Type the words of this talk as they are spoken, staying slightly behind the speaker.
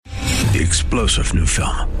The explosive new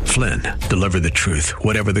film, Flynn, deliver the truth,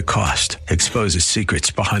 whatever the cost, exposes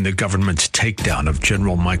secrets behind the government's takedown of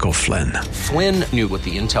General Michael Flynn. Flynn knew what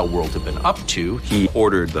the intel world had been up to. He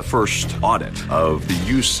ordered the first audit of the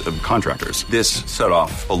use of contractors. This set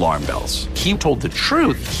off alarm bells. He told the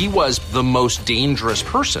truth. He was the most dangerous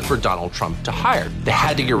person for Donald Trump to hire. They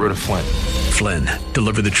had to get rid of Flynn. Flynn,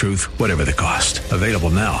 deliver the truth, whatever the cost. Available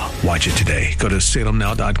now. Watch it today. Go to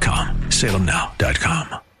salemnow.com.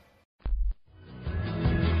 salemnow.com.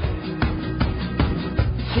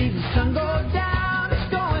 See the sun go down, it's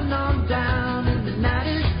going on down, and the night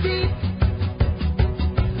is deep.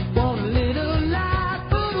 Want a little light,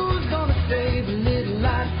 but who's gonna save a little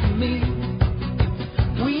light for me?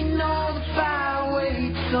 We know the fire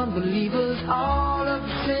waits, unbelievers, all of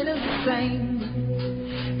the sinners the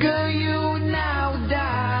same. Girl, you and I will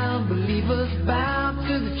die, unbelievers bound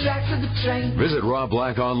to the tracks of the train. Visit Rob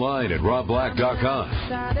Black online at robblack.com.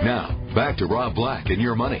 Now, back to Rob Black and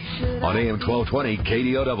Your Money on AM 1220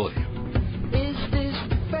 KDOW. Is this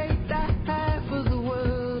the fate I have for the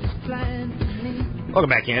world is planned for me? Welcome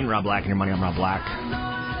back in. Rob Black and Your Money. I'm Rob Black.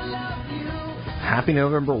 Happy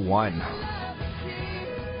November 1.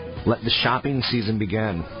 Let the shopping season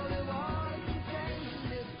begin.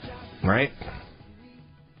 Right?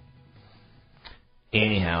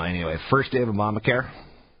 Anyway, first day of Obamacare.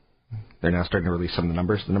 They're now starting to release some of the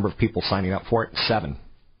numbers. The number of people signing up for it, 7.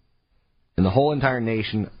 In the whole entire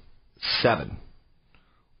nation, 7.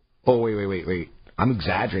 Oh, wait. I'm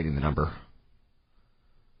exaggerating the number.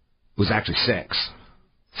 It was actually 6.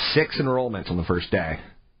 6 enrollments on the first day.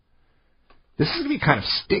 This is going to be kind of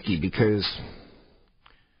sticky because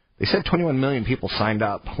they said 21 million people signed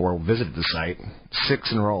up or visited the site.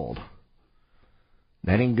 6 enrolled.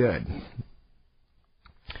 That ain't good.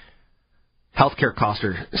 Healthcare costs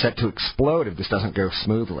are set to explode if this doesn't go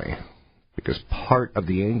smoothly. Because part of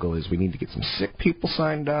the angle is we need to get some sick people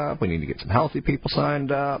signed up. We need to get some healthy people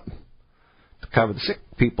signed up to cover the sick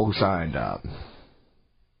people who signed up.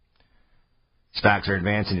 Stocks are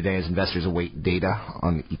advancing today as investors await data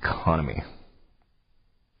on the economy.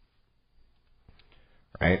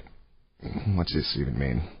 Right? What's this even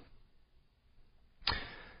mean?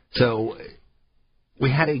 So,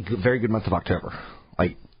 we had a very good month of October.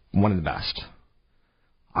 Like, one of the best.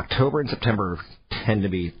 October and September tend to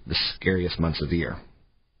be the scariest months of the year.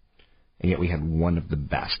 And yet we had one of the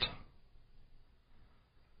best.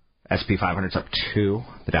 S&P 500's up 2.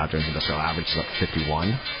 The Dow Jones Industrial Average is up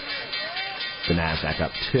 51. The NASDAQ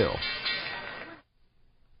up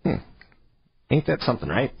 2. Ain't that something,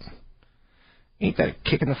 right? Ain't that a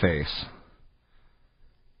kick in the face?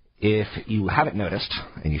 If you haven't noticed,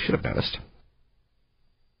 and you should have noticed,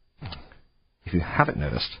 if you haven't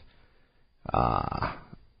noticed,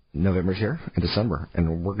 November's here and December,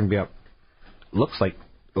 and we're going to be up, looks like,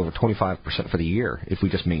 over 25% for the year if we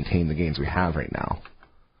just maintain the gains we have right now.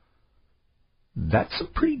 That's a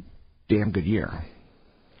pretty damn good year,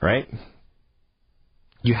 right?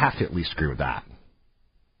 You have to at least agree with that.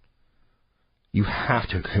 You have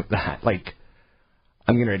to agree with that. Like,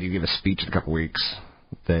 I'm getting ready to give a speech in a couple weeks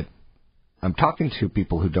that I'm talking to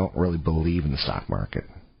people who don't really believe in the stock market.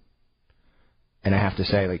 And I have to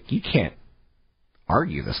say, like, you can't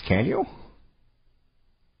argue this, can you?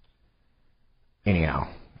 Anyhow.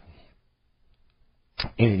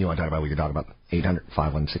 Anything you want to talk about, we can talk about.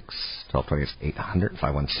 800-516-1220. It's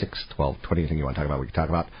 800-516-1220. Anything you want to talk about, we can talk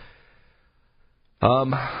about.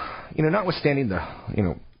 Notwithstanding the,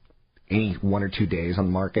 any 1 or 2 days on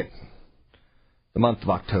the market, the month of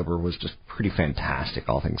October was just pretty fantastic,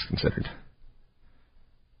 all things considered.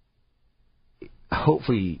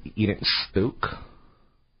 Hopefully you didn't spook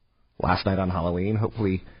last night on Halloween.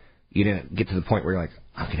 Hopefully you didn't get to the point where you're like,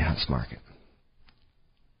 I'm getting out of this market.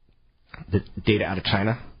 The data out of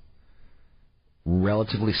China,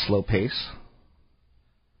 relatively slow pace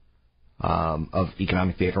of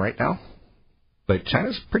economic data right now. But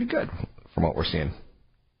China's pretty good from what we're seeing.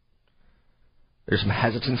 There's some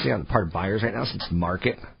hesitancy on the part of buyers right now since the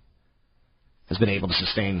market has been able to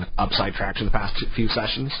sustain upside traction the past few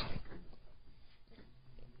sessions.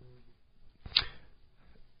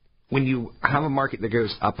 When you have a market that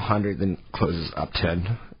goes up 100, then closes up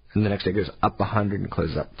 10, and the next day goes up 100 and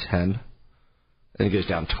closes up 10, then it goes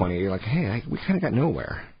down 20, you're like, hey, we kind of got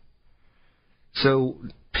nowhere. So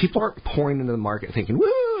people aren't pouring into the market thinking,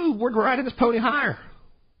 woo, we're riding this pony higher.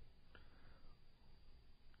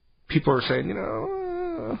 People are saying,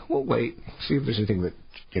 we'll wait, see if there's anything that,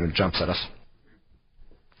 jumps at us.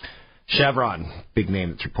 Chevron, big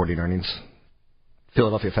name that's reporting earnings.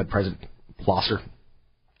 Philadelphia Fed President Plosser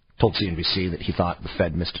told CNBC that he thought the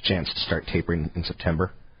Fed missed a chance to start tapering in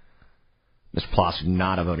September. Mr. Plosser,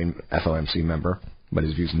 not a voting FOMC member, but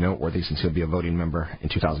his views noteworthy since he'll be a voting member in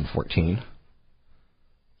 2014.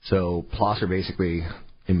 So Plosser basically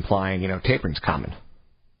implying, tapering's coming.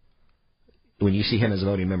 When you see him as a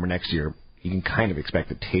voting member next year, you can kind of expect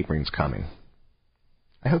that tapering's coming.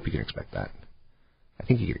 I hope you can expect that. I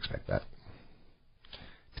think you can expect that.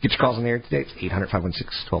 To get your calls on the air today, it's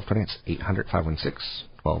 800-516-1220. It's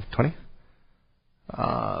 800-516-1220.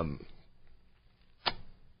 I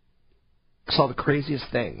saw the craziest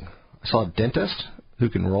thing. I saw a dentist who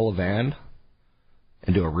can roll a van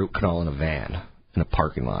and do a root canal in a van in a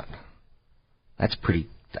parking lot. That's pretty,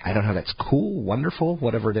 I don't know, that's cool, wonderful,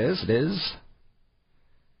 whatever it is, it is.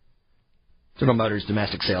 General Motors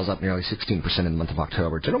domestic sales up nearly 16% in the month of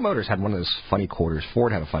October. General Motors had one of those funny quarters.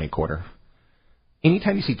 Ford had a funny quarter.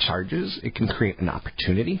 Anytime you see charges, it can create an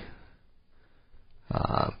opportunity.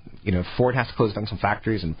 Ford has to close down some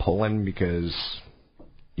factories in Poland because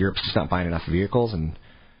Europe's just not buying enough vehicles, and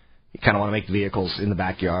you kind of want to make the vehicles in the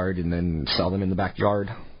backyard and then sell them in the backyard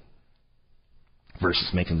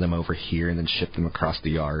versus making them over here and then ship them across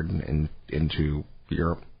the yard and into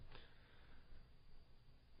Europe.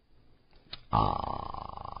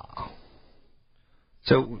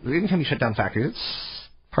 So anytime you shut down factories, it's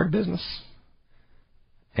part of business.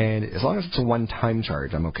 And as long as it's a one-time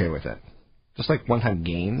charge, I'm okay with it. Just like one-time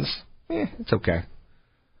gains, it's okay.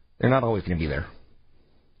 They're not always going to be there.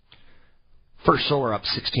 First Solar up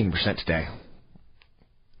 16% today.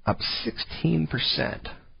 Up 16%.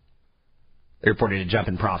 They reported a jump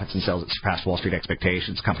in profits and sales that surpassed Wall Street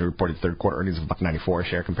expectations. The company reported third quarter earnings of $1.94 a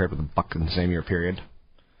share compared with $1 in the same year period.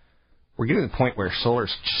 We're getting to the point where solar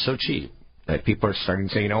is so cheap that people are starting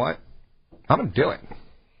to say, you know what, I'm going to do it.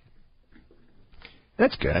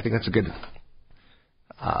 That's good. I think that's a good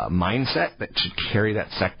mindset that should carry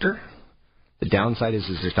that sector. The downside is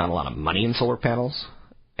there's not a lot of money in solar panels,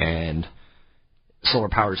 and solar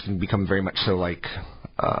powers can become very much so like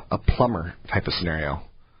a plumber type of scenario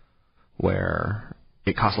where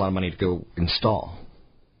it costs a lot of money to go install.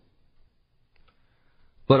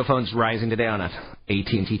 Vodafone's rising today on an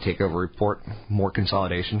AT&T takeover report, more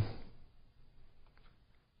consolidation,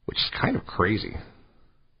 which is kind of crazy.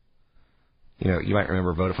 You might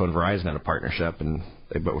remember Vodafone and Verizon had a partnership, and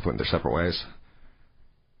they both went their separate ways.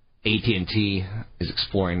 AT&T is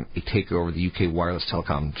exploring a takeover of the UK wireless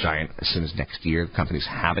telecom giant as soon as next year. The companies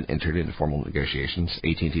haven't entered into formal negotiations.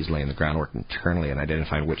 AT&T is laying the groundwork internally and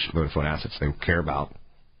identifying which Vodafone assets they care about.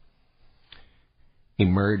 A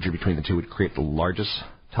merger between the two would create the largest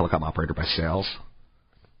telecom operator by sales.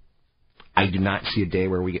 I do not see a day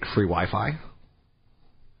where we get free Wi-Fi.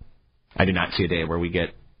 I do not see a day where we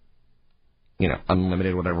get,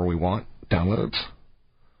 unlimited whatever we want downloads.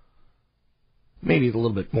 Maybe a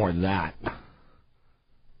little bit more than that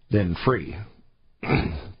than free.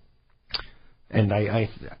 And I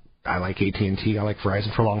like AT&T. I like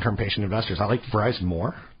Verizon for long-term patient investors. I like Verizon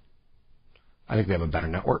more. I think they have a better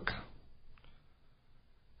network.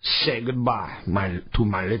 Say goodbye to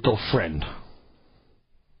my little friend.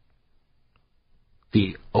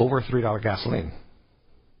 The over $3 gasoline.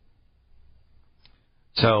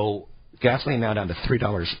 So gasoline now down to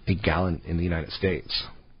 $3 a gallon in the United States.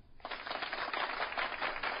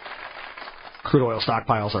 Crude oil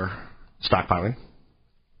stockpiles are stockpiling.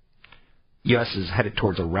 U.S. is headed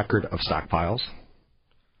towards a record of stockpiles.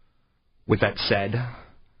 With that said,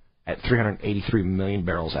 at 383 million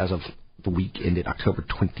barrels as of the week ended October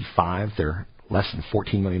 25, they're less than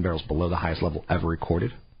 14 million barrels below the highest level ever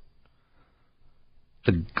recorded.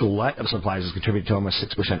 The glut of supplies has contributed to almost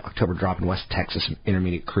 6% October drop in West Texas and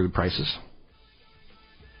intermediate crude prices.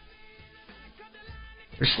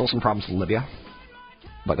 There's still some problems in Libya,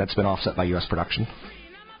 but that's been offset by U.S. production.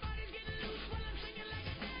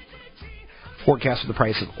 Forecast for the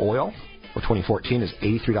price of oil for 2014 is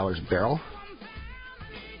 $83 a barrel.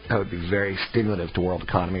 That would be very stimulative to world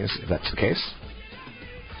economies if that's the case.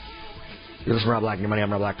 You're listening to Rob Black and Your Money.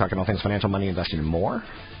 I'm Rob Black, talking all things financial, money, investing, and more.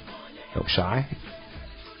 Don't be shy.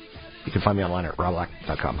 You can find me online at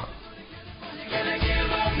robblack.com.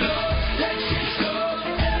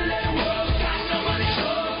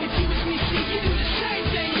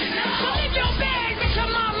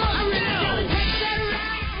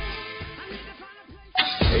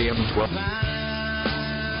 AM 12.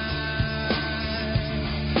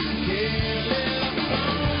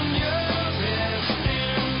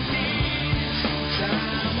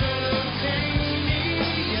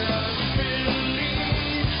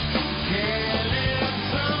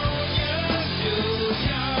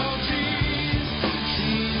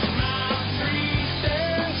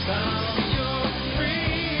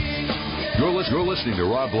 You're listening to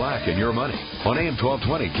Rob Black and Your Money on AM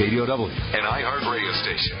 1220 KDOW, an iHeart radio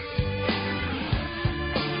station.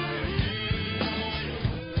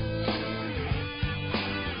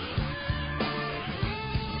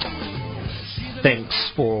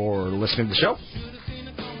 Thanks for listening to the show.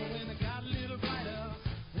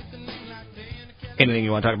 Anything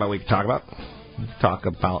you want to talk about, we can talk about. Talk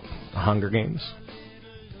about the Hunger Games.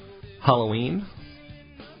 Halloween.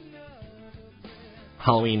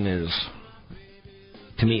 Halloween is,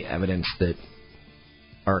 to me, evidence that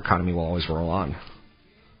our economy will always roll on.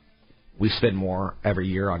 We spend more every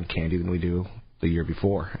year on candy than we do the year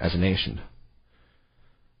before as a nation.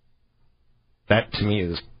 That, to me,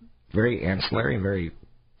 is very ancillary and very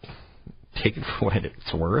taken for what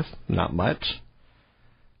it's worth, not much.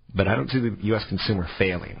 But I don't see the U.S. consumer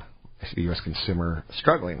failing. I see the U.S. consumer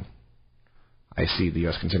struggling. I see the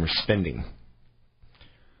U.S. consumer spending.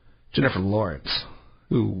 Jennifer Lawrence,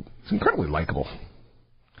 who is incredibly likable.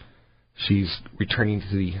 She's returning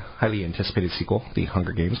to the highly anticipated sequel, The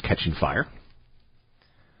Hunger Games: Catching Fire.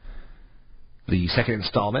 The second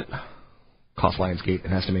installment cost Lionsgate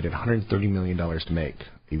an estimated $130 million to make,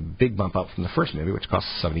 a big bump up from the first movie, which cost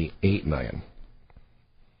 $78 million.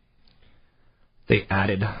 They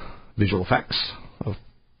added visual effects of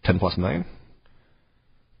 $10+ million.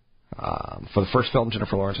 For the first film,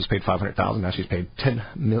 Jennifer Lawrence was paid $500,000. Now she's paid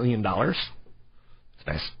 $10 million. It's a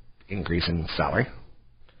nice increase in salary.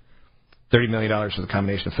 $30 million for the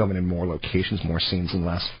combination of filming in more locations, more scenes than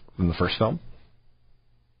the first film.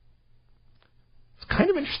 It's kind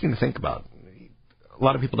of interesting to think about. A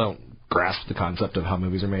lot of people don't grasp the concept of how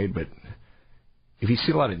movies are made, but if you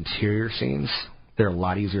see a lot of interior scenes, they're a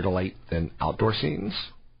lot easier to light than outdoor scenes,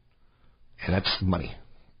 and that's money.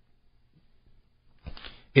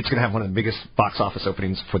 It's going to have one of the biggest box office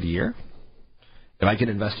openings for the year. If I could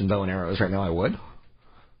invest in bow and arrows right now, I would,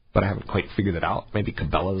 but I haven't quite figured it out. Maybe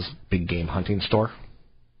Cabela's big game hunting store.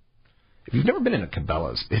 If you've never been in a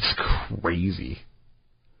Cabela's, it's crazy.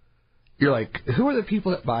 You're like, who are the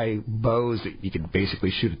people that buy bows that you can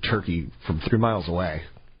basically shoot a turkey from 3 miles away?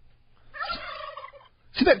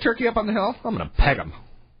 See that turkey up on the hill? I'm going to peg him.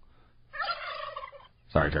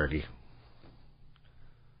 Sorry, turkey.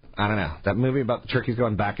 I don't know. That movie about the turkeys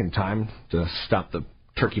going back in time to stop the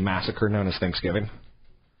turkey massacre known as Thanksgiving.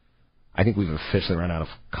 I think we've officially run out of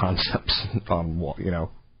concepts on,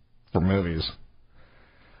 for movies.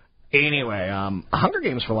 Anyway, Hunger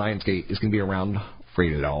Games for Lionsgate is going to be around for a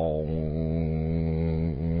long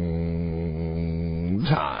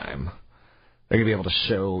time. They're going to be able to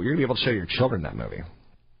show, you're going to be able to show your children that movie.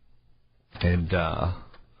 And we're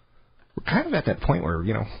kind of at that point where, we're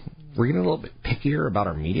getting a little bit pickier about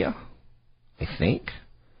our media, I think.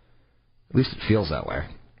 At least it feels that way.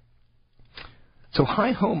 So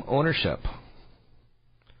high home ownership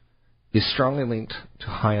is strongly linked to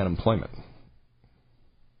high unemployment.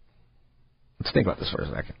 Let's think about this for a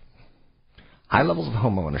second. High levels of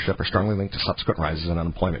home ownership are strongly linked to subsequent rises in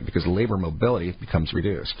unemployment because labor mobility becomes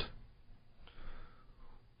reduced.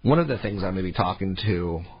 One of the things I'm talking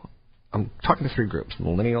to 3 groups: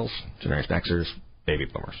 millennials, Generation Xers, baby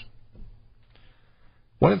boomers.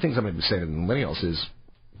 One of the things I'm going to say to the millennials is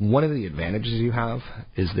one of the advantages you have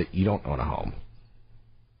is that you don't own a home.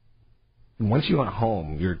 Once you own a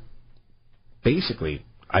home, you're basically,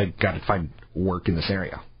 I've got to find work in this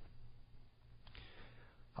area.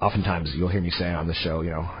 Oftentimes you'll hear me say on the show,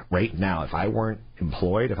 right now, if I weren't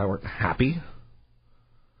employed, if I weren't happy,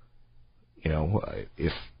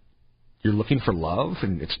 if you're looking for love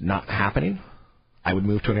and it's not happening, I would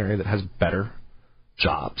move to an area that has better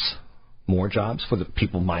jobs, more jobs for the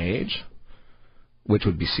people my age, which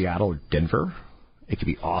would be Seattle or Denver. It could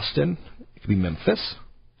be Austin. It could be Memphis.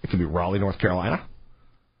 It could be Raleigh, North Carolina.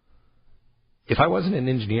 If I wasn't an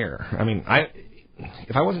engineer,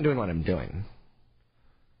 if I wasn't doing what I'm doing,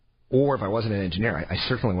 or if I wasn't an engineer, I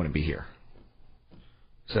certainly wouldn't be here.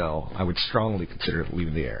 So I would strongly consider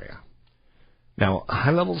leaving the area. Now, high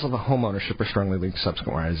levels of home ownership are strongly linked to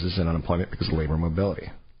subsequent rises in unemployment because of labor mobility.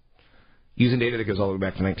 Using data that goes all the way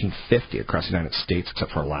back to 1950 across the United States,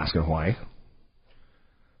 except for Alaska and Hawaii,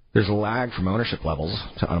 there's a lag from ownership levels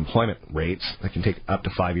to unemployment rates that can take up to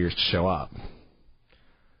 5 years to show up.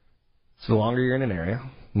 So the longer you're in an area,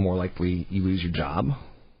 the more likely you lose your job.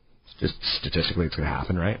 It's just statistically it's going to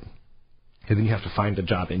happen, right? And then you have to find a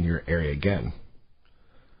job in your area again.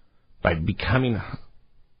 By becoming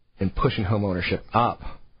and pushing home ownership up,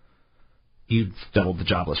 you've doubled the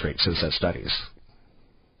jobless rate, so says studies.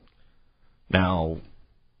 Now,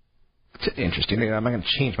 it's interesting. I'm not going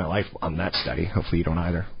to change my life on that study. Hopefully you don't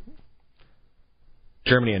either.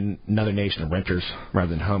 Germany, another nation of renters rather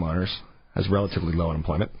than homeowners, has relatively low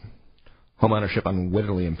unemployment. Homeownership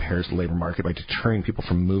unwittingly impairs the labor market by deterring people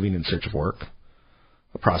from moving in search of work,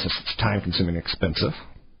 a process that's time-consuming and expensive.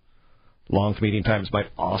 Long commuting times might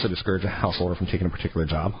also discourage a householder from taking a particular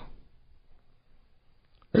job.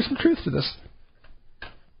 There's some truth to this,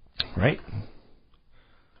 right?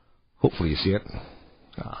 Hopefully you see it.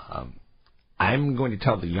 I'm going to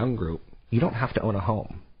tell the young group, you don't have to own a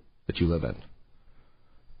home that you live in.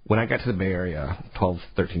 When I got to the Bay Area 12,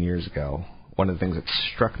 13 years ago, one of the things that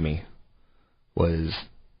struck me was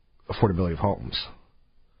affordability of homes.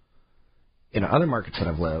 In other markets that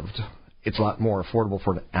I've lived, it's a lot more affordable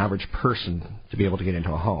for an average person to be able to get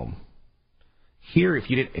into a home. Here, if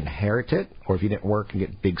you didn't inherit it, or if you didn't work and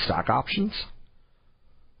get big stock options,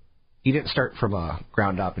 you didn't start from a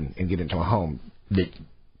ground up and get into a home that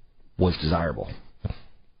was desirable.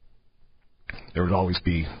 There would always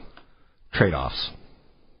be trade-offs,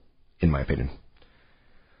 in my opinion.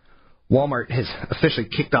 Walmart has officially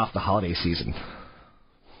kicked off the holiday season.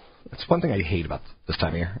 That's one thing I hate about this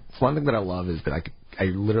time of year. It's one thing that I love is that I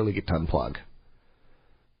literally get to unplug.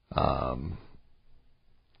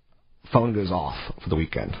 Phone goes off for the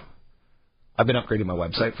weekend. I've been upgrading my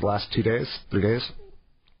website for the last 3 days,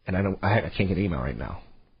 and I can't get email right now.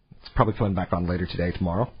 It's probably coming back on later today,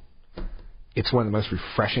 tomorrow. It's one of the most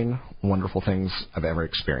refreshing, wonderful things I've ever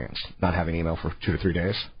experienced, not having email for 2 to 3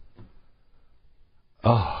 days.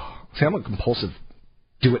 Oh, see, I'm a compulsive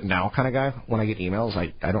do-it-now kind of guy. When I get emails,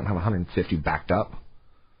 I don't have 150 backed up.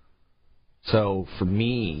 So for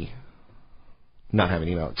me, not having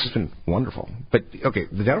email, it's just been wonderful. But, okay,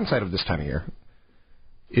 the downside of this time of year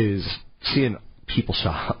is seeing people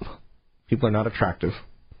shop. People are not attractive,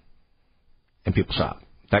 and people shop.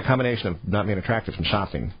 That combination of not being attractive and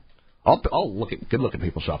shopping, I'll look at good-looking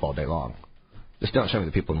people shop all day long. Just don't show me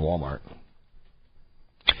the people in Walmart.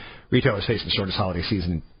 Retailers face the shortest holiday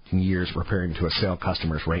season in years, preparing to assail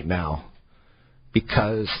customers right now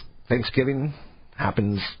because Thanksgiving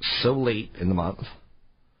happens so late in the month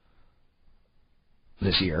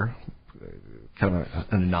this year, kind of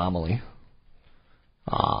an anomaly.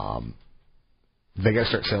 They got to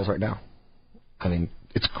start sales right now. I mean,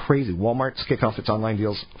 it's crazy. Walmart's kicked off its online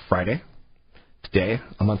deals Friday, today,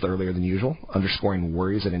 a month earlier than usual, underscoring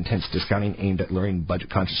worries that intense discounting aimed at luring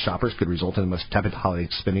budget-conscious shoppers could result in the most tepid holiday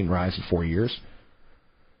spending rise in 4 years.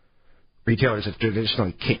 Retailers have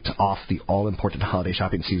traditionally kicked off the all-important holiday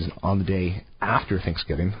shopping season on the day after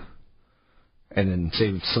Thanksgiving and then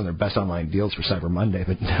saved some of their best online deals for Cyber Monday,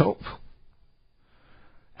 but nope.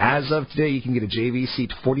 As of today, you can get a JVC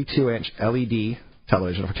 42-inch LED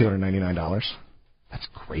television for $299. That's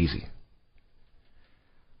crazy.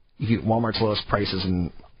 You get Walmart's lowest prices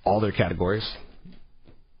in all their categories.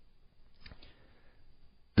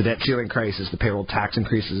 The debt ceiling crisis, the payroll tax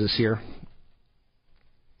increases this year.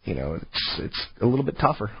 You know, it's a little bit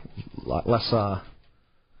tougher, a lot less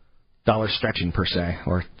dollars stretching per se,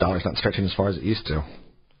 or dollars not stretching as far as it used to.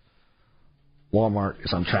 Walmart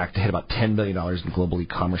is on track to hit about $10 billion in global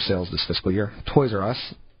e-commerce sales this fiscal year. Toys R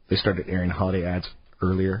Us, they started airing holiday ads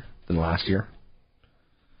earlier than last year.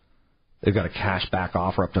 They've got a cash back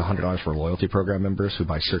offer up to $100 for loyalty program members who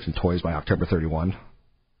buy certain toys by October 31.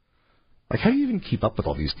 Like, how do you even keep up with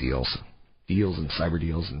all these deals? Deals and cyber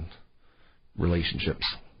deals and relationships.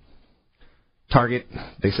 Target,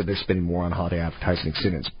 they said they're spending more on holiday advertising,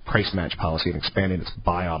 extending its price match policy and expanding its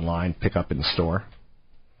buy online, pick up in store.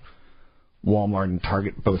 Walmart and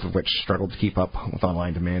Target, both of which struggled to keep up with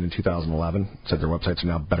online demand in 2011, said their websites are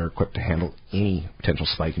now better equipped to handle any potential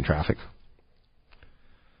spike in traffic.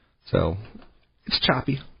 So, it's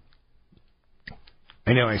choppy.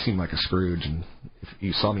 I know I seem like a Scrooge, and if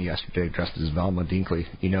you saw me yesterday dressed as Velma Dinkley,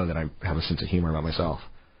 you know that I have a sense of humor about myself.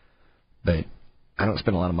 But I don't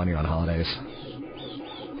spend a lot of money on holidays.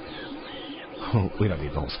 We don't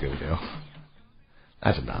need the whole Scooby-Doo.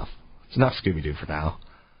 That's enough. It's enough Scooby-Doo for now.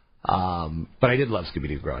 But I did love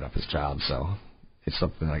Scooby-Doo growing up as a child, so it's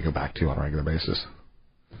something that I go back to on a regular basis.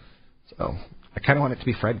 So I kind of want it to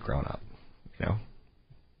be Fred growing up, you know.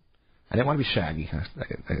 I didn't want to be Shaggy.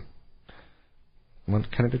 I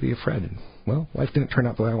wanted kind of to be a Fred. And, well, life didn't turn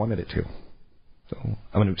out the way I wanted it to. So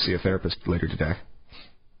I'm going to see a therapist later today.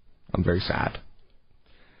 I'm very sad.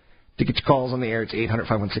 To get your calls on the air, it's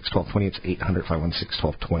 800-516-1220. It's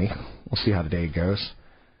 800-516-1220. We'll see how the day goes.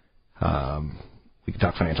 We can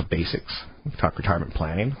talk financial basics. We can talk retirement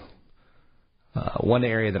planning. One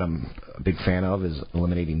area that I'm a big fan of is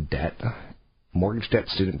eliminating debt. Mortgage debt,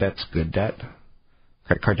 student debt's good debt.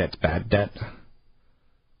 Credit card debt's bad debt.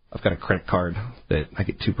 I've got a credit card that I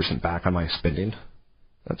get 2% back on my spending.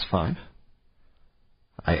 That's fine.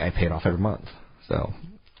 I pay it off every month. So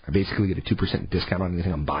I basically get a 2% discount on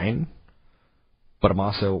anything I'm buying. But I'm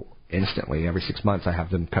also instantly. Every 6 months, I have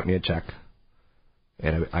them cut me a check,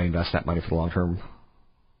 and I invest that money for the long term,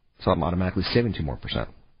 so I'm automatically saving 2% more.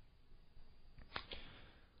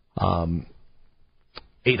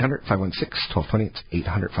 800-516-1220. It's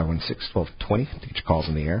 800-516-1220 to get your calls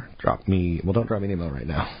in the air. Don't drop me an email right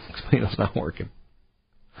now because my email's not working.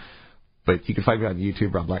 But you can find me on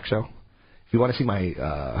YouTube, Rob Black Show. If you want to see my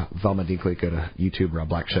Velma Dinkley, go to YouTube, Rob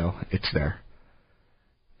Black Show. It's there.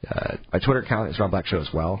 My Twitter account is Rob Black Show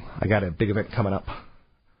as well. I got a big event coming up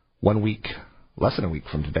 1 week, less than a week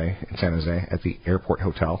from today in San Jose at the Airport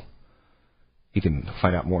Hotel. You can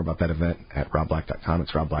find out more about that event at robblack.com.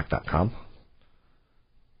 It's robblack.com.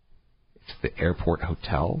 It's the Airport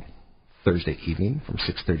Hotel, Thursday evening from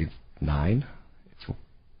 6:30 to 9. It's a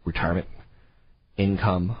retirement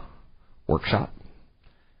income workshop.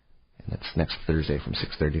 And that's next Thursday from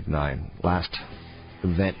 6:30 to 9. Last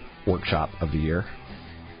event workshop of the year.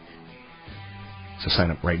 So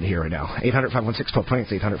sign up right here, right now. 800-516-1220.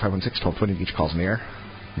 It's 800-516-1220. Each calls in the air.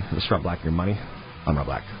 This is Rob Black, your money. I'm Rob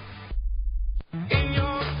Black. In your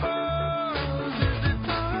arms is the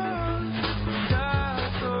dawn,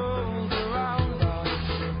 castles around us,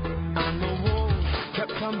 and the walls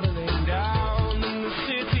kept tumbling down in the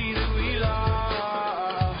city that we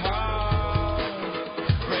love.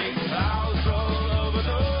 Rain clouds roll over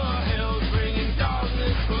the hills, bringing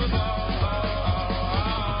darkness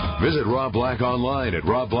above. Visit Rob Black online at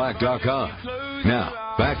robblack.com.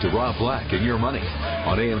 Now, back to Rob Black and your money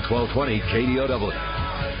on AM 1220 KDOW.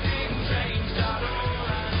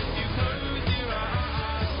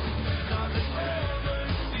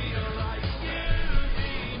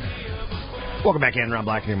 Welcome back in, Rob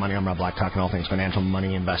Black and your money. I'm Rob Black, talking all things financial,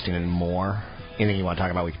 money, investing, and more. Anything you want to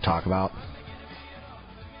talk about, we can talk about.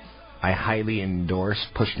 I highly endorse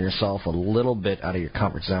pushing yourself a little bit out of your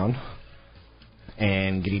comfort zone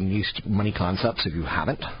and getting used to money concepts if you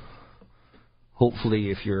haven't.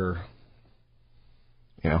 Hopefully, if you're,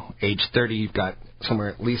 age 30, you've got somewhere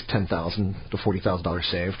at least $10,000 to $40,000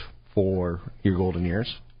 saved for your golden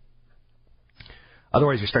years.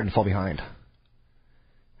 Otherwise, you're starting to fall behind.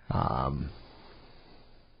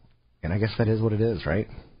 And I guess that is what it is, right?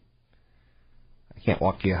 I can't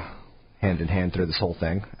walk you hand in hand through this whole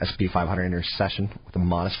thing. S&P 500 enters session with a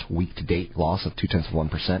modest week-to-date loss of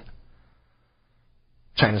 0.2%.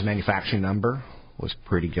 China's manufacturing number was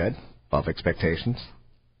pretty good, above expectations.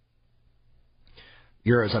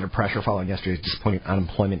 Euro is under pressure following yesterday's disappointing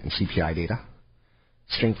unemployment and CPI data.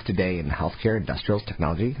 Strength today in healthcare, industrials,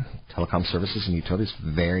 technology, telecom services, and utilities,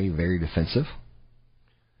 very, very defensive.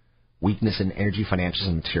 Weakness in energy, financials,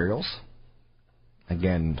 and materials.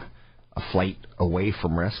 Again, a flight away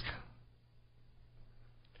from risk.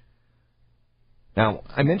 Now,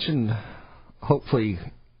 I mentioned, hopefully,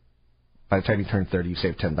 by the time you turn 30, you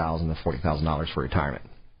save $10,000 to $40,000 for retirement.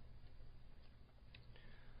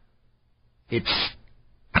 It's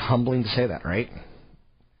humbling to say that, right?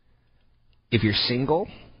 If you're single,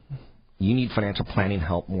 you need financial planning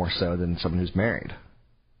help more so than someone who's married.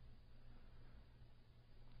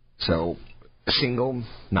 So, single,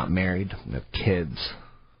 not married, no kids.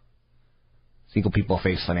 Single people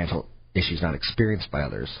face financial issues not experienced by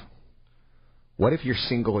others. What if you're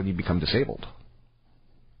single and you become disabled?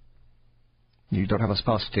 You don't have a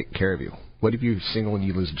spouse to take care of you. What if you're single and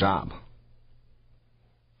you lose a job?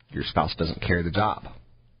 Your spouse doesn't carry the job.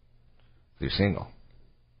 You're single.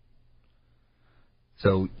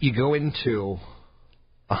 So you go into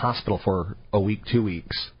a hospital for a week, 2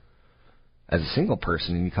 weeks, as a single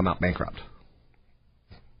person, and you come out bankrupt.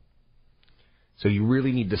 So you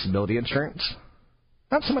really need disability insurance.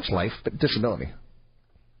 Not so much life, but disability.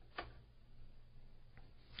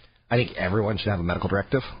 I think everyone should have a medical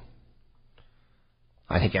directive.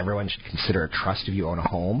 I think everyone should consider a trust if you own a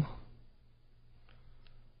home.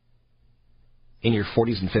 In your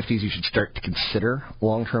 40s and 50s, you should start to consider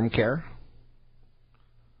long-term care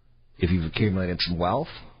if you've accumulated some wealth.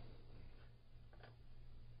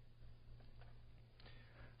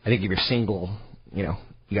 I think if you're single, you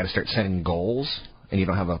got to start setting goals, and you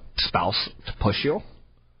don't have a spouse to push you.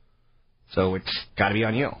 So it's got to be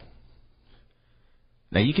on you.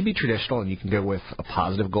 Now, you can be traditional, and you can go with a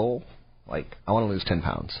positive goal, like, I want to lose 10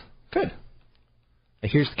 pounds. Good. Now,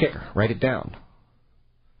 here's the kicker. Write it down.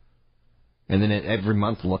 And then every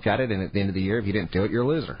month, look at it, and at the end of the year, if you didn't do it, you're a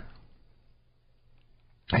loser.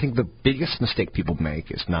 I think the biggest mistake people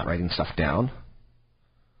make is not writing stuff down.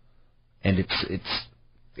 And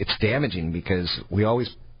it's damaging because we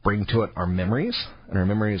always bring to it our memories, and our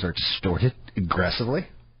memories are distorted aggressively.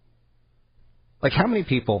 Like, how many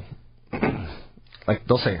people, like,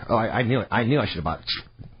 they'll say, oh, I knew I should have bought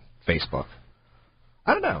Facebook.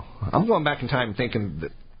 I don't know. I'm going back in time thinking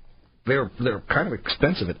that they're kind of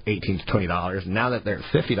expensive at $18 to $20. Now that they're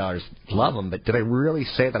at $50, love them. But did I really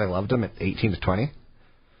say that I loved them at $18 to $20?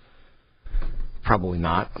 Probably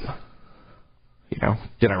not.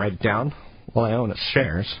 Did I write it down? Well, I own its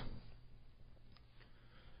shares,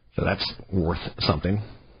 so that's worth something.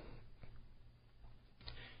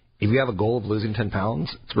 If you have a goal of losing 10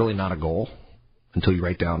 pounds, it's really not a goal until you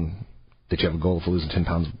write down that you have a goal of losing 10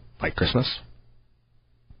 pounds by Christmas,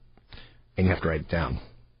 and you have to write it down.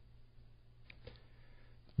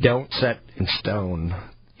 Don't set in stone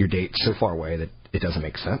your date so far away that it doesn't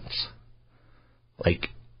make sense. Like,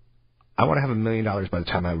 I want to have $1 million by the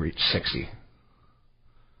time I reach 60.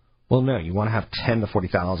 Well, no, you want to have 10 to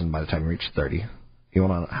 40,000 by the time you reach 30. You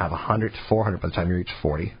want to have 100 to 400 by the time you reach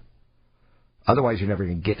 40. Otherwise, you're never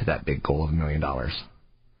going to get to that big goal of $1 million by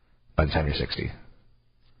the time you're 60.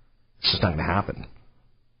 It's just not going to happen.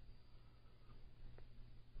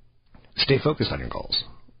 Stay focused on your goals.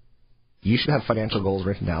 You should have financial goals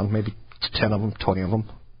written down, maybe 10 of them, 20 of them.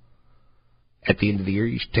 At the end of the year,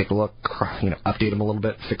 you should take a look, update them a little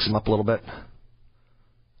bit, fix them up a little bit,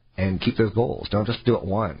 and keep those goals. Don't just do it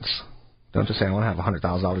once. Don't just say, I want to have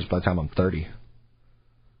 $100,000 by the time I'm 30.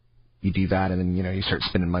 You do that, and then, you start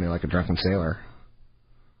spending money like a drunken sailor.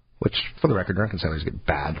 Which, for the record, drunken sailors get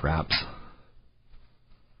bad raps.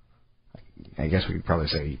 I guess we could probably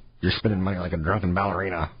say, you're spending money like a drunken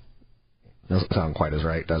ballerina. Doesn't sound quite as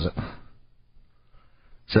right, does it?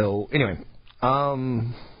 So, anyway, I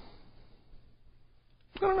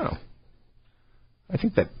don't know. I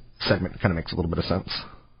think that segment kind of makes a little bit of sense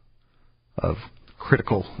of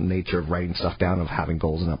critical nature of writing stuff down, of having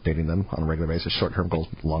goals and updating them on a regular basis, short-term goals,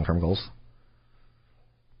 long-term goals.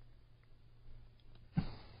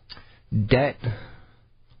 Debt,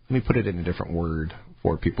 let me put it in a different word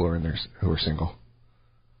for people who are single.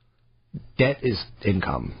 Debt is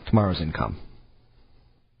income, tomorrow's income.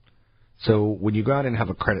 So when you go out and have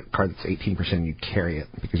a credit card that's 18% and you carry it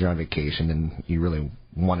because you're on vacation and you really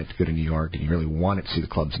want it to go to New York and you really want it to see the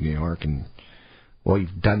clubs in New York, and well,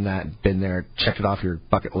 you've done that, been there, checked it off your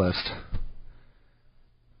bucket list.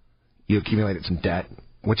 You accumulated some debt.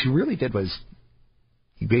 What you really did was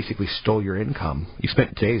you basically stole your income. You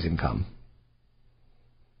spent today's income.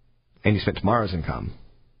 And you spent tomorrow's income.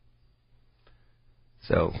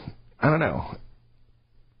 So, I don't know.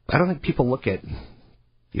 I don't think people look at,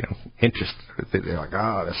 interest. They're like,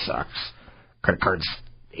 oh, this sucks. Credit card's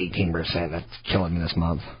 18%. That's killing me this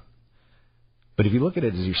month. But if you look at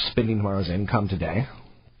it as you're spending tomorrow's income today,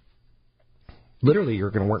 literally you're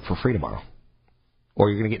going to work for free tomorrow. Or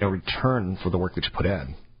you're going to get no return for the work that you put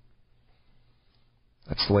in.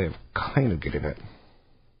 That's the way of kind of getting it.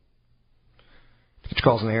 To get your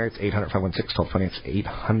calls in the air, it's 800-516-1220. It's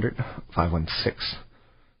 800-516-1220.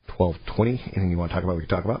 Anything you want to talk about, we can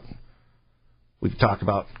talk about. We can talk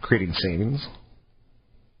about creating savings.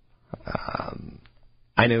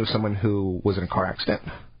 I know someone who was in a car accident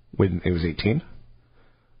when he was 18,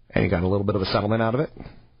 and he got a little bit of a settlement out of it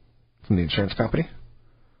from the insurance company.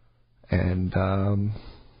 And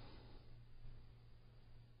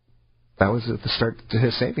that was at the start to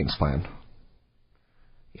his savings plan.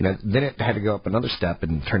 Then it had to go up another step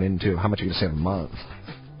and turn into how much you're going to save a month.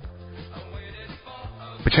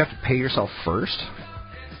 But you have to pay yourself first,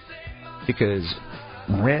 because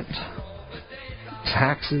rent,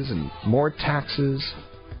 taxes, and more taxes,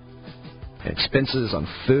 and expenses on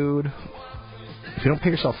food. If you don't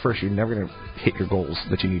pay yourself first, you're never going to hit your goals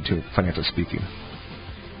that you need to, financially speaking.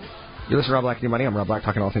 You're listening to Rob Black and Your Money. I'm Rob Black,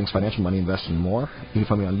 talking all things financial, money, investing, and more. You can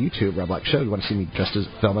find me on YouTube, Rob Black Show. You want to see me dressed as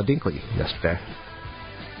Velma Dinkley yesterday.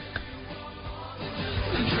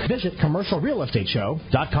 Visit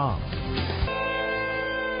CommercialRealEstateShow.com.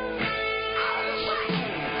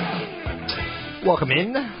 Welcome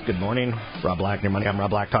in. Good morning. Rob Black and Your Money. I'm Rob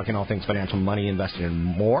Black, talking all things financial, money, investing, and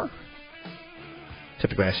more.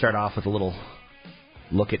 Typically, I start off with a little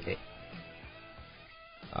look at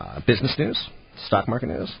business news, stock market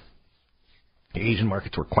news. The Asian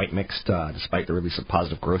markets were quite mixed despite the release of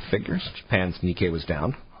positive growth figures. Japan's Nikkei was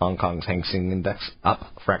down. Hong Kong's Hang Seng Index up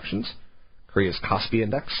fractions. Korea's Kospi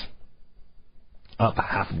Index up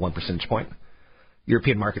 0.5 percentage point.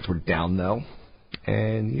 European markets were down, though.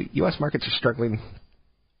 And U.S. markets are struggling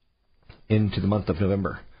into the month of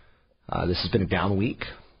November. This has been a down week.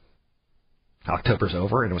 October's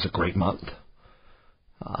over, and it was a great month.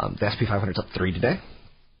 The S&P 500's up 3 today.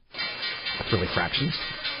 That's really fractions.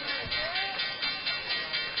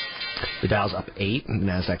 The Dow's up 8, and the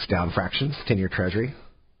Nasdaq's down fractions. 10-year Treasury.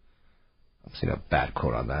 I've seen a bad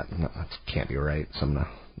quote on that. That can't be right, so I'm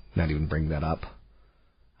not even bring that up.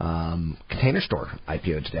 Container Store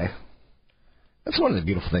IPO today. That's one of the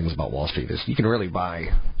beautiful things about Wall Street is you can really buy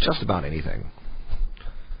just about anything.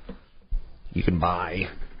 You can buy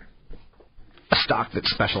a stock that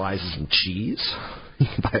specializes in cheese. You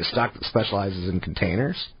can buy a stock that specializes in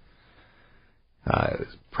containers.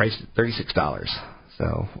 Priced at $36.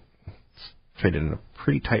 So it's traded in a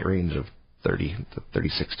pretty tight range of 30 to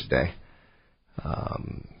 36 today.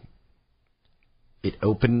 It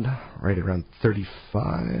opened right around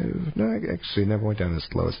 35. No, actually, it never went down as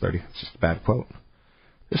low as 30. It's just a bad quote.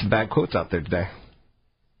 There's some bad quotes out there today.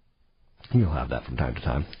 You'll have that from time to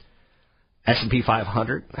time. S&P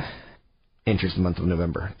 500 enters the month of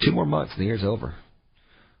November. 2 more months and the year's over.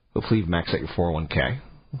 Hopefully you've maxed out your 401k.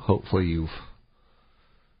 Hopefully you've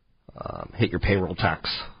hit your payroll tax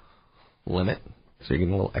limit, so you're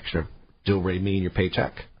getting a little extra dual rate me in your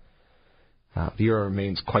paycheck. The euro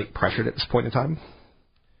remains quite pressured at this point in time.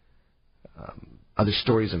 Other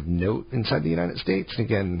stories of note inside the United States, and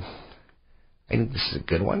again, I think this is a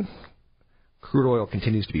good one. Crude oil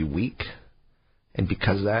continues to be weak, and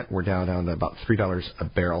because of that, we're down to about $3 a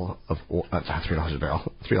barrel of oil,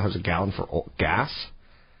 $3 a gallon for gas.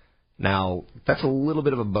 Now, that's a little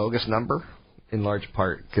bit of a bogus number, in large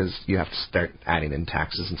part because you have to start adding in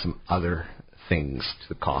taxes and some other things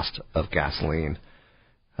to the cost of gasoline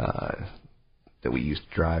that we use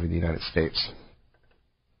to drive in the United States.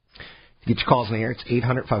 To get your calls in the air, it's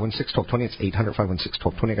 800-516-1220. It's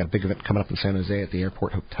 800-516-1220. I got a big event coming up in San Jose at the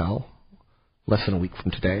Airport Hotel less than a week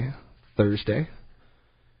from today, Thursday.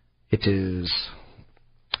 It is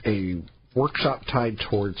a workshop tied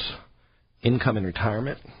towards income and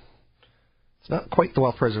retirement. It's not quite the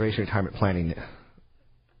wealth preservation retirement planning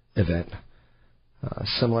event.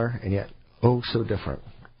 Similar and yet oh so different,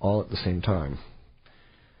 all at the same time.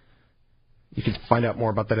 You can find out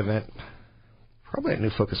more about that event probably at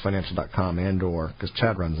newfocusfinancial.com and or, because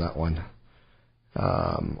Chad runs that one.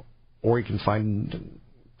 Or you can find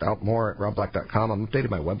out more at robblack.com. I'm updating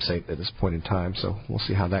my website at this point in time, so we'll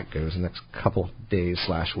see how that goes in the next couple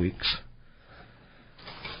days/weeks.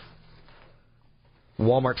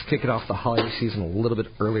 Walmart's kicking off the holiday season a little bit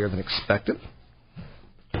earlier than expected.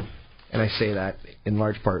 And I say that in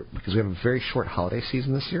large part because we have a very short holiday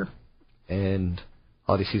season this year. And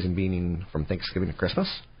holiday season being from Thanksgiving to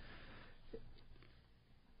Christmas.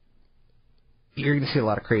 You're going to see a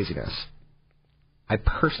lot of craziness. I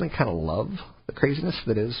personally kind of love the craziness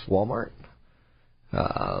that is Walmart.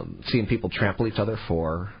 Seeing people trample each other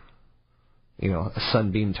for, a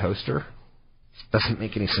Sunbeam toaster doesn't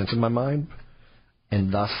make any sense in my mind.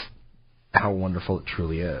 And thus, how wonderful it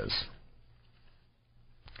truly is.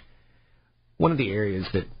 One of the areas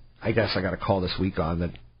that I guess I got a call this week on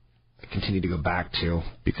that I continue to go back to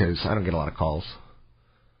because I don't get a lot of calls.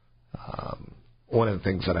 One of the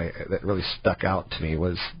things that really stuck out to me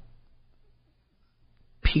was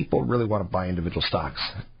people really want to buy individual stocks,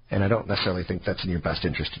 and I don't necessarily think that's in your best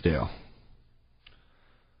interest to do.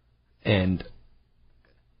 And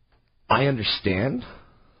I understand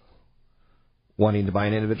wanting to buy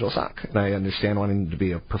an individual stock, and I understand wanting to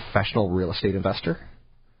be a professional real estate investor.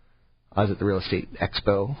 I was at the Real Estate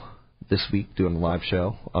Expo this week doing a live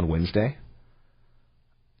show on Wednesday,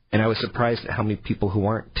 and I was surprised at how many people who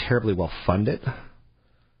aren't terribly well funded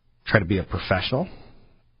try to be a professional.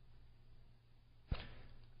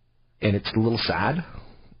 And it's a little sad,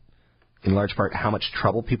 in large part, how much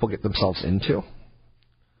trouble people get themselves into,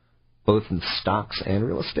 both in stocks and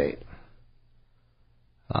real estate.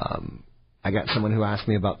 I got someone who asked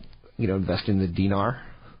me about, investing in the dinar,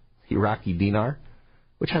 Iraqi dinar,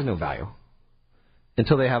 which has no value.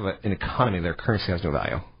 Until they have an economy, their currency has no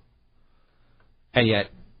value. And yet,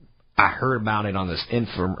 I heard about it on this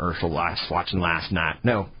infomercial watching last night.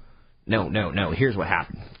 No. Here's what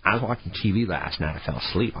happened. I was watching TV last night. I fell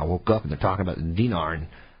asleep. I woke up and they're talking about the dinar and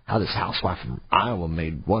how this housewife from Iowa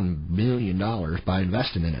made $1 million by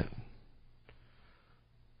investing in it.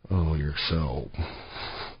 Oh, you're so...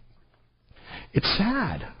 It's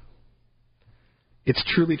sad. It's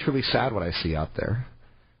truly, truly sad what I see out there.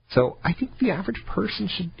 So I think the average person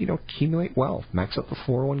should, accumulate wealth, max out the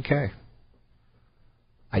 401k.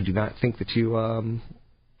 I do not think that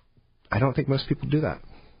I don't think most people do that.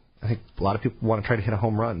 I think a lot of people want to try to hit a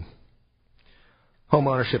home run. Home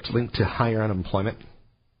ownership's linked to higher unemployment.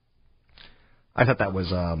 I thought that was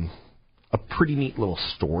a pretty neat little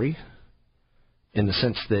story in the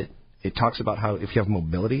sense that it talks about how if you have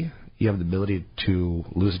mobility, you have the ability to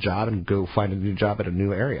lose a job and go find a new job at a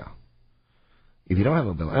new area. If you don't have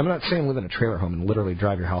mobility, I'm not saying live in a trailer home and literally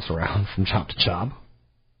drive your house around from job to job.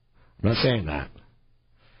 I'm not saying that.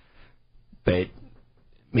 But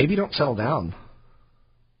maybe don't settle down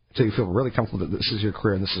until you feel really comfortable that this is your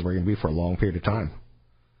career and this is where you're going to be for a long period of time.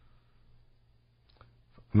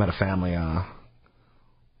 met a family when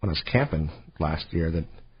I was camping last year that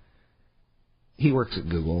he works at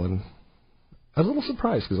Google, and I was a little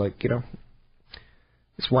surprised because, like, you know,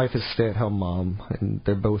 his wife is a stay-at-home mom, and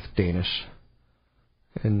they're both Danish,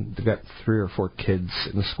 and they've got 3 or 4 kids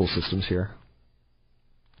in the school systems here.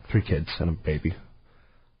 3 kids and a baby.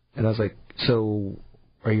 And I was like, so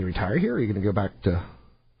are you going to retire here, or are you going to go back to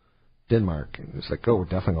Denmark? And it's like, oh, we're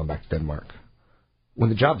definitely going back to Denmark. When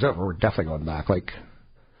the job's over, we're definitely going back. Like,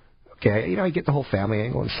 okay, you know, you get the whole family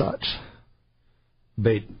angle and such,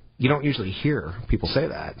 but you don't usually hear people say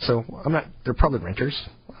that. So they're probably renters.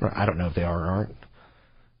 I don't know if they are or aren't.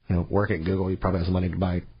 You know, work at Google, he probably has money to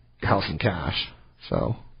buy a house in cash.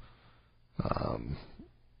 So,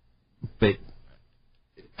 but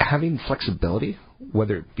having flexibility,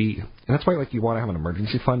 whether it be, and that's why, like, you want to have an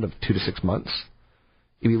emergency fund of 2 to 6 months.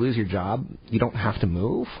 If you lose your job, you don't have to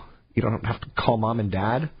move. You don't have to call mom and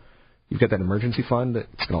dad. You've got that emergency fund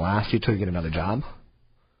that's going to last you till you get another job.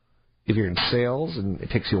 If you're in sales and it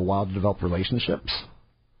takes you a while to develop relationships,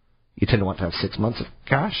 you tend to want to have 6 months of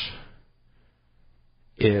cash.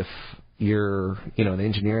 If you're, you know, an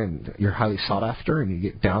engineer and you're highly sought after and you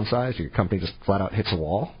get downsized or your company just flat out hits a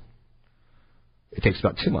wall, it takes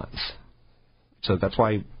about 2 months. So that's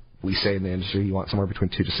why we say in the industry you want somewhere between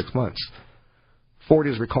 2 to 6 months. Ford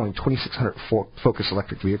is recalling 2,600 Focus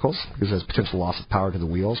electric vehicles because there's potential loss of power to the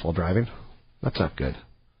wheels while driving. That's not good.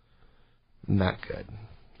 Not good.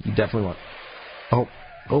 You definitely want...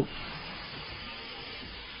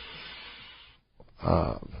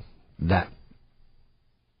 That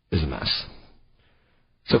is a mess.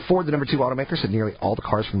 So Ford, the number 2 automaker, said nearly all the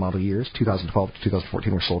cars from model years 2012 to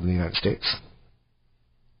 2014 were sold in the United States.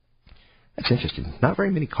 That's interesting. Not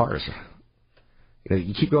very many cars. You know,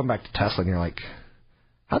 you keep going back to Tesla and you're like,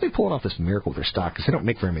 how are they pulling off this miracle with their stock? Because they don't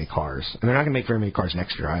make very many cars. And they're not going to make very many cars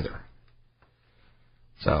next year either.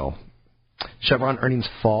 So, Chevron earnings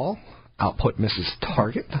fall. Output misses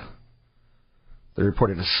target. They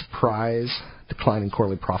reported a surprise decline in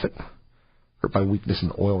quarterly profit, hurt by weakness in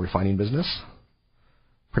the oil refining business.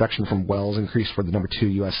 Production from wells increased for the number 2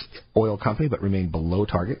 U.S. oil company, but remained below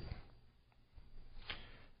target.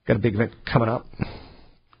 Got a big event coming up.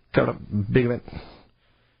 Big event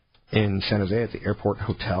in San Jose at the Airport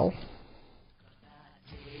Hotel.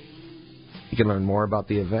 You can learn more about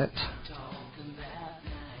the event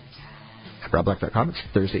at robblack.com. It's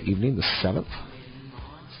Thursday evening, the 7th.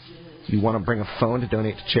 If you want to bring a phone to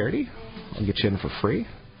donate to charity, I'll get you in for free.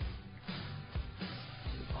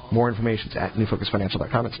 More information is at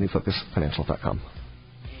newfocusfinancial.com. It's newfocusfinancial.com.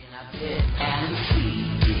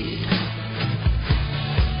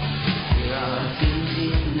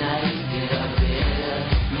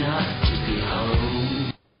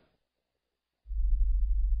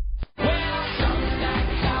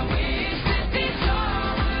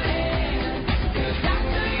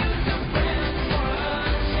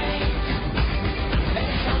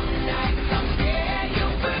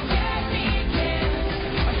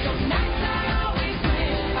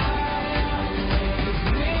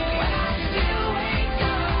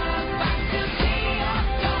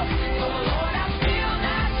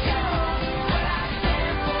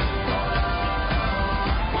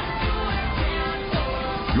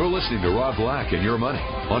 You're listening to Rob Black and Your Money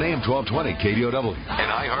on AM 1220 KDOW, an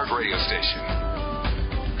iHeart radio station.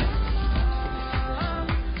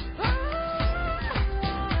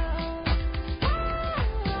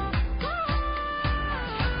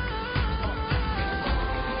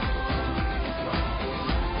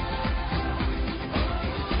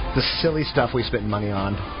 The silly stuff we spend money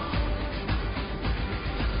on.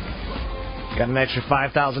 Got an extra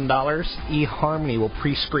 $5,000? eHarmony will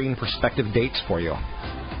pre-screen prospective dates for you.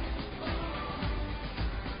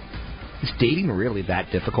 Is dating really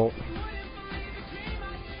that difficult?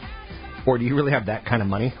 Or do you really have that kind of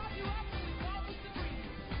money?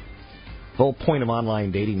 The whole point of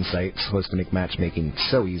online dating sites was to make matchmaking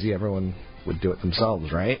so easy everyone would do it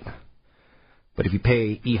themselves, right? But if you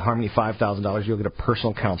pay eHarmony $5,000, you'll get a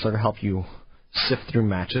personal counselor to help you sift through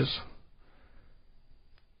matches.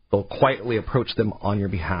 They'll quietly approach them on your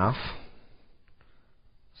behalf.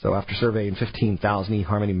 So after surveying 15,000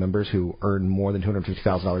 eHarmony members who earn more than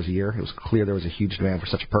 $250,000 a year, it was clear there was a huge demand for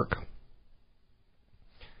such a perk.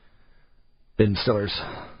 Ben Stiller's,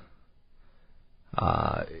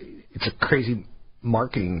 it's a crazy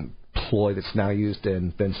marketing ploy that's now used in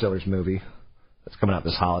Ben Stiller's movie that's coming out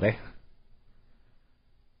this holiday.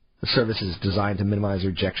 The service is designed to minimize the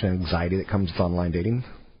rejection and anxiety that comes with online dating.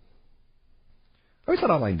 I always thought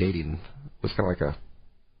online dating was kind of like a,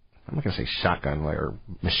 I'm not going to say shotgun or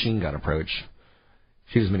machine gun approach.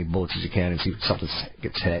 Shoot as many bullets as you can and see if something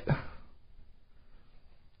gets hit.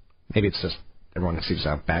 Maybe it's just everyone seems to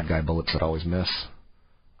have bad guy bullets that always miss.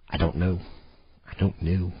 I don't know.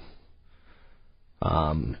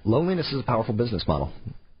 Loneliness is a powerful business model.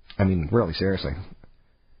 I mean, really, seriously.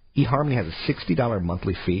 eHarmony has a $60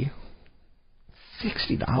 monthly fee.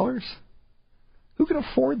 $60? Who can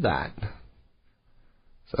afford that?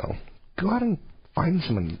 So, go out and find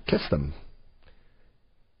someone and kiss them.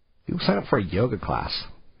 You sign up for a yoga class.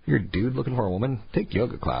 If you're a dude looking for a woman, take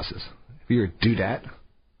yoga classes. If you're a dudette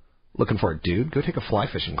looking for a dude, go take a fly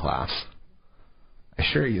fishing class. I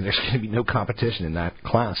assure you there's going to be no competition in that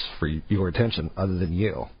class for your attention other than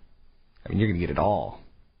you. I mean, you're going to get it all.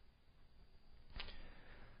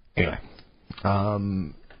 Anyway,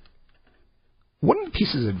 one of the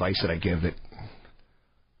pieces of advice that I give that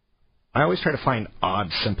I always try to find odd,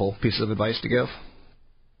 simple pieces of advice to give.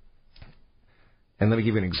 And let me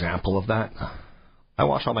give you an example of that. I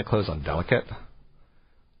wash all my clothes on delicate.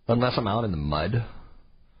 Unless I'm out in the mud,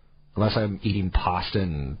 unless I'm eating pasta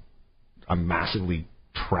and I'm massively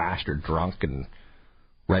trashed or drunk and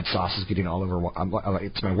red sauce is getting all over.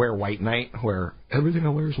 It's my wear white night where everything I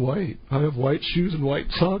wear is white. I have white shoes and white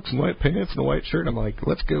socks and white pants and a white shirt. I'm like,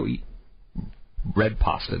 let's go eat red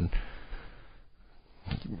pasta.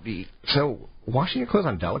 So washing your clothes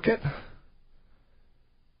on delicate,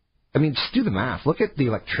 I mean, just do the math. Look at the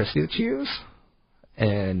electricity that you use.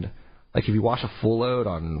 And, like, if you wash a full load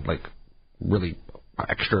on, like, really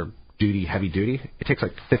extra duty, heavy duty, it takes,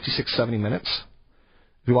 like, 56, 70 minutes.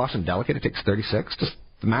 If you wash them delicate, it takes 36. Just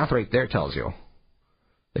the math right there tells you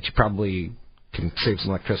that you probably can save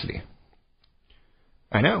some electricity.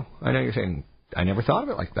 I know you're saying, I never thought of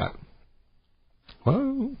it like that.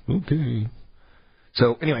 Well, okay.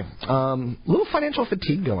 So, anyway, little financial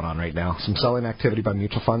fatigue going on right now. Some selling activity by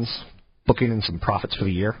mutual funds, booking in some profits for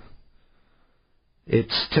the year.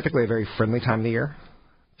 It's typically a very friendly time of the year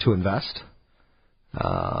to invest.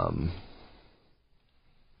 The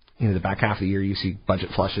back half of the year, you see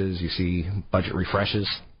budget flushes, you see budget refreshes.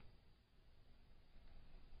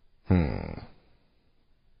 It's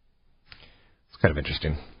kind of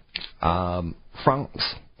interesting.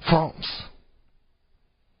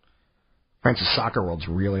 France's soccer world's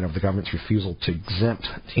reeling over the government's refusal to exempt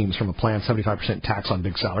teams from a planned 75% tax on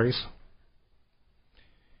big salaries.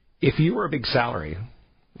 If you were a big salary,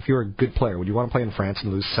 if you were a good player, would you want to play in France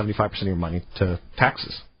and lose 75% of your money to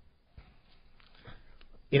taxes?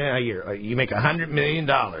 You know, you make $100 million.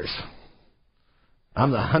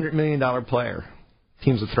 I'm the $100 million player.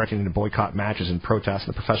 Teams are threatening to boycott matches in protest,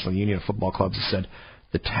 and the Professional Union of Football Clubs has said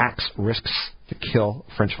the tax risks to kill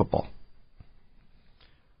French football.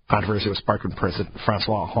 Controversy was sparked when President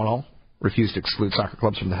Francois Hollande refused to exclude soccer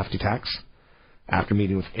clubs from the hefty tax after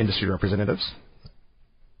meeting with industry representatives.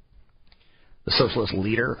 The socialist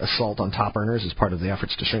leader assault on top earners is part of the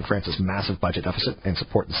efforts to shrink France's massive budget deficit and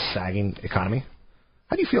support the sagging economy.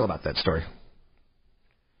 How do you feel about that story?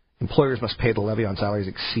 Employers must pay the levy on salaries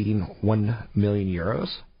exceeding €1 million,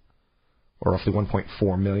 or roughly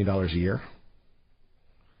 $1.4 million a year.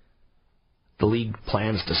 The league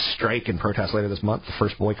plans to strike and protest later this month, the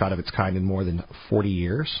first boycott of its kind in more than 40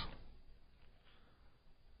 years.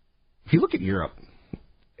 If you look at Europe,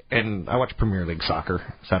 and I watch Premier League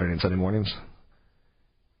soccer Saturday and Sunday mornings,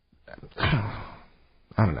 I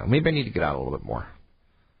don't know, maybe I need to get out a little bit more.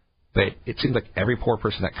 But it seems like every poor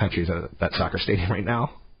person in that country is at that soccer stadium right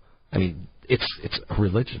now. I mean, it's a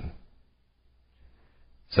religion.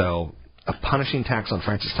 So a punishing tax on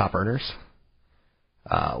France's top earners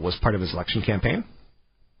was part of his election campaign.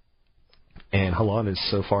 And Hollande is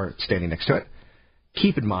so far standing next to it.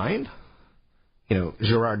 Keep in mind,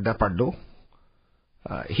 Gerard Depardieu,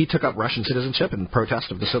 he took up Russian citizenship in protest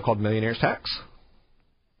of the so-called millionaire's tax.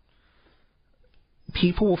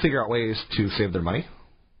 People will figure out ways to save their money.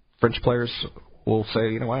 French players will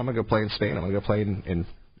say, I'm going to go play in Spain. I'm going to go play in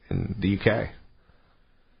the UK.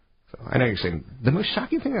 So I know you're saying, the most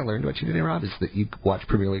shocking thing I learned about you today, Rob, is that you watch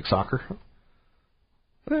Premier League soccer.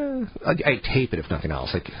 I tape it, if nothing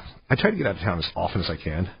else. I try to get out of town as often as I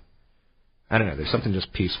can. I don't know, there's something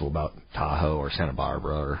just peaceful about Tahoe or Santa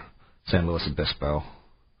Barbara or San Luis Obispo,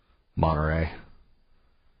 Monterey.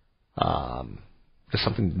 Just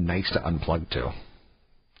something nice to unplug to.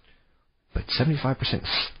 But 75%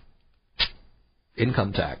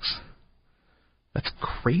 income tax, that's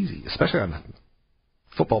crazy, especially on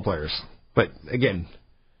football players. But again,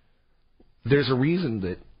 there's a reason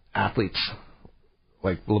that athletes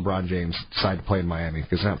like LeBron James decide to play in Miami,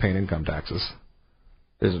 because they're not paying income taxes.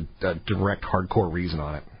 There's a direct, hardcore reason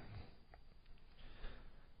on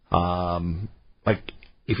it.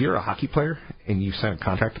 If you're a hockey player and you sign a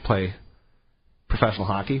contract to play professional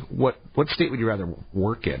hockey, what state would you rather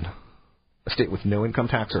work in? a state with no income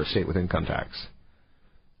tax or a state with income tax.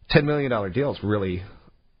 $10 million deal is really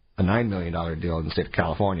a $9 million deal in the state of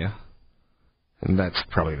California. And that's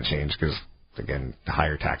probably going to change because, again, the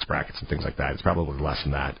higher tax brackets and things like that, it's probably less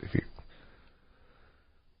than that, if you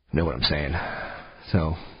know what I'm saying.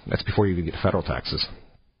 So that's before you even get to federal taxes.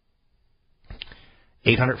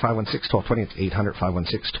 800-516-1220. It's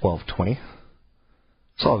 800-516-1220.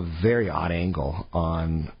 Saw a very odd angle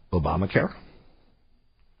on Obamacare.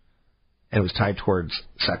 And it was tied towards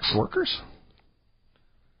sex workers.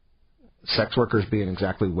 Sex workers being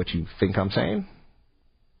exactly what you think I'm saying.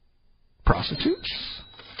 Prostitutes.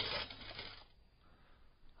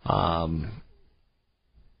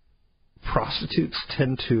 Prostitutes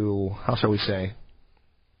tend to, how shall we say,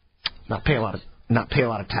 not pay a lot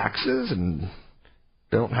of taxes, and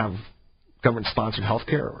they don't have government-sponsored health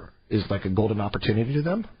care is like a golden opportunity to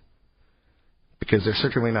them, because they're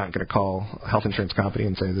certainly not going to call a health insurance company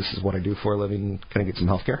and say, this is what I do for a living, can I get some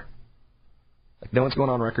health care? Like, no one's going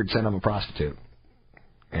on record saying I'm a prostitute.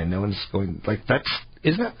 And no one's going, like,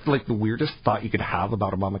 isn't that like the weirdest thought you could have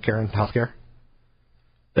about Obamacare and health care?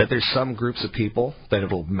 That there's some groups of people that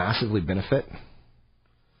it'll massively benefit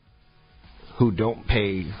who don't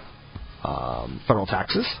pay federal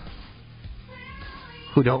taxes,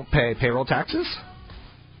 who don't pay payroll taxes.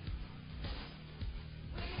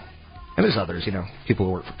 And there's others, people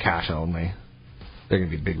who work for cash only. They're going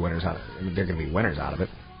to be big winners out of it. They're going to be winners out of it.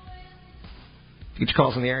 Get your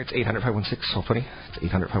calls in the air. It's 800-516-1220.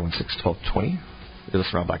 It's 800-516-1220. You're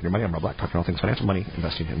listening to Rob Black and Your Money. I'm Rob Black, talking all things financial, money,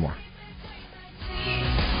 investing, and more.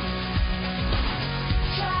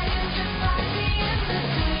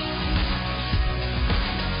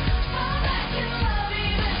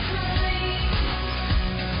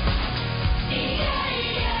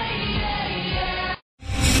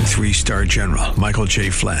 Three-star General Michael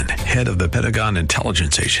J. Flynn, head of the Pentagon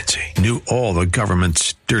Intelligence Agency, knew all the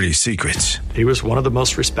government's dirty secrets. He was one of the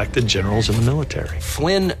most respected generals in the military.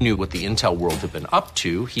 Flynn knew what the intel world had been up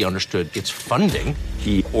to. He understood its funding.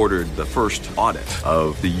 He ordered the first audit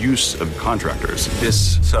of the use of contractors.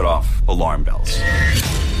 This set off alarm bells.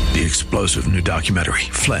 The explosive new documentary,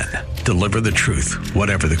 Flynn, Deliver the Truth,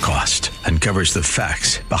 Whatever the Cost, uncovers the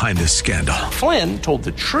facts behind this scandal. Flynn told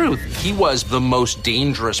the truth. He was the most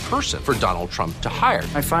dangerous person for Donald Trump to hire.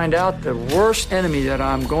 I find out the worst enemy that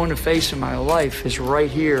I'm going to face in my life is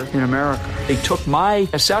right here in America. They took my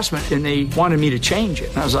assessment and they wanted me to change it.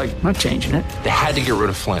 And I was like, I'm not changing it. They had to get rid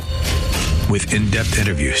of Flynn. With in-depth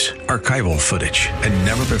interviews, archival footage, and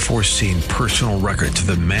never-before-seen personal records of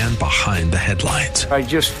the man behind the headlines. I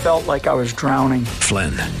just felt like I was drowning.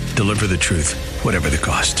 Flynn, Deliver the Truth, Whatever the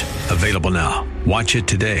Cost. Available now. Watch it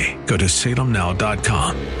today. Go to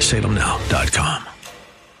salemnow.com. salemnow.com.